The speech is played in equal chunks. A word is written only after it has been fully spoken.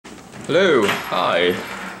Hello, hi.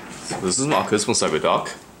 So this is Marcus from CyberDoc.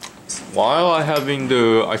 While I having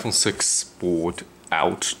the iPhone 6 board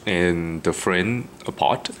out and the frame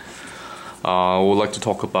apart, I would like to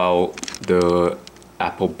talk about the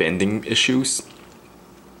Apple bending issues.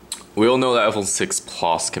 We all know that iPhone 6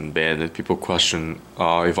 Plus can bend, and people question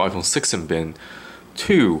if iPhone 6 can bend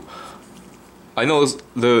too. I know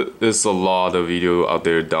there's a lot of video out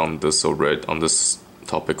there on this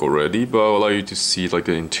topic already, but I would like you to see like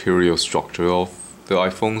the interior structure of the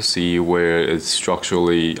iPhone, see where it's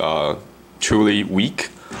structurally truly weak,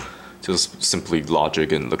 just simply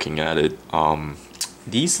logic and looking at it.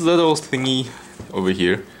 These little thingy over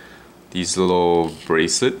here, these little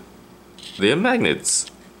bracelet, they're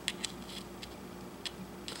magnets,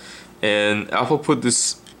 and Apple put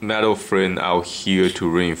this metal frame out here to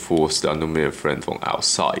reinforce the aluminum frame from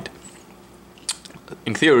outside.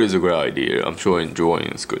 In theory, it's a great idea. I'm sure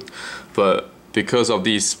enjoying is good, but because of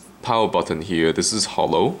these power button here, this is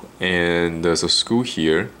hollow, and there's a screw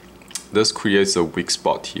here. This creates a weak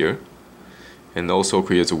spot here, and also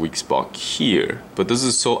creates a weak spot here. But this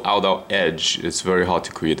is so out edge, it's very hard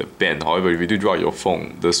to create a bend. However, if you do drop your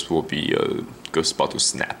phone, this will be a good spot to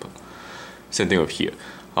snap. Same thing over here.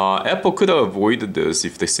 Apple could have avoided this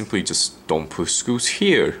if they simply just don't put screws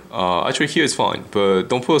here. Actually, here is fine, but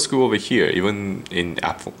don't put a screw over here, even in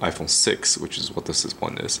iPhone 6, which is what this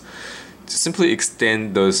one is. Just simply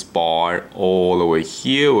extend this bar all the way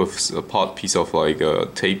here with a piece of like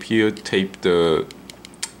tape here. Tape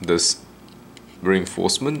this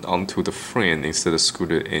reinforcement onto the frame instead of screw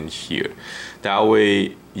it in here. That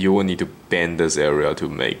way, you will need to bend this area to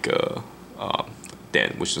make a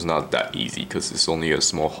dent, which is not that easy because it's only a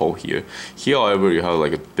small hole here. Here, however, you have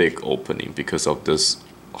like a big opening because of this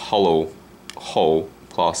hollow hole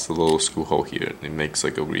plus a little screw hole here. It makes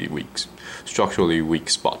like a really weak, structurally weak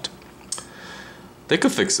spot. They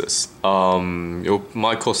could fix this. It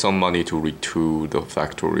might cost some money to retool the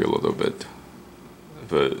factory a little bit,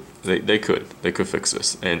 but they could fix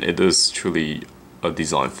this, and it is truly a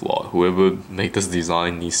design flaw. Whoever made this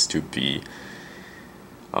design needs to be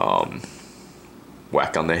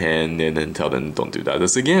whack on the hand and then tell them don't do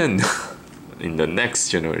that again in the next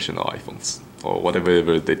generation of iPhones or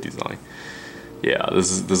whatever they design. Yeah, this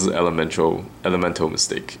is elemental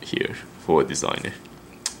mistake here for a designer.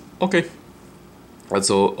 Okay, that's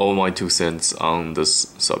all my 2 cents on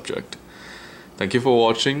this subject. Thank you for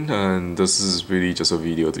watching, and this is really just a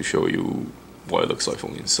video to show you what it looks like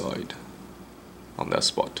from inside on that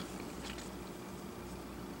spot.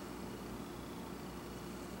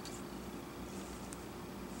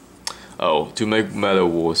 Oh, to make matter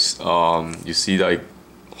worse, you see like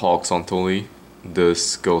horizontally,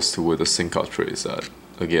 this goes to where the SIM card tray is at.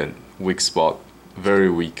 Again, weak spot,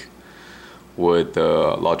 very weak with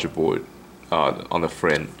the larger board on the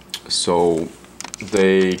frame. So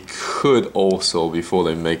they could also, before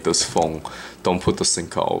they make this phone, don't put the SIM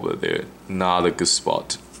card over there. Not a good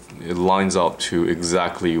spot. It lines up to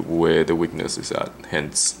exactly where the weakness is at.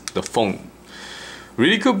 Hence, the phone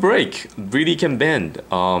really could break, really can bend.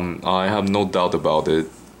 I have no doubt about it.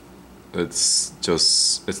 It's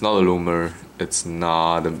not a rumor. It's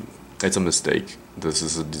a mistake. This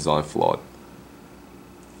is a design flaw.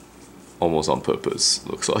 Almost on purpose,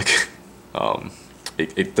 looks like.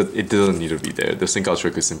 It doesn't need to be there. The SIM card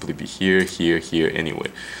tray could simply be here, here, here, anyway,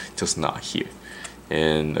 just not here.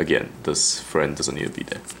 And again, this frame doesn't need to be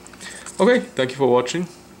there. Okay, thank you for watching.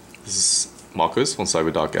 This is Marcus from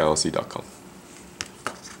CyberDocLLC.com.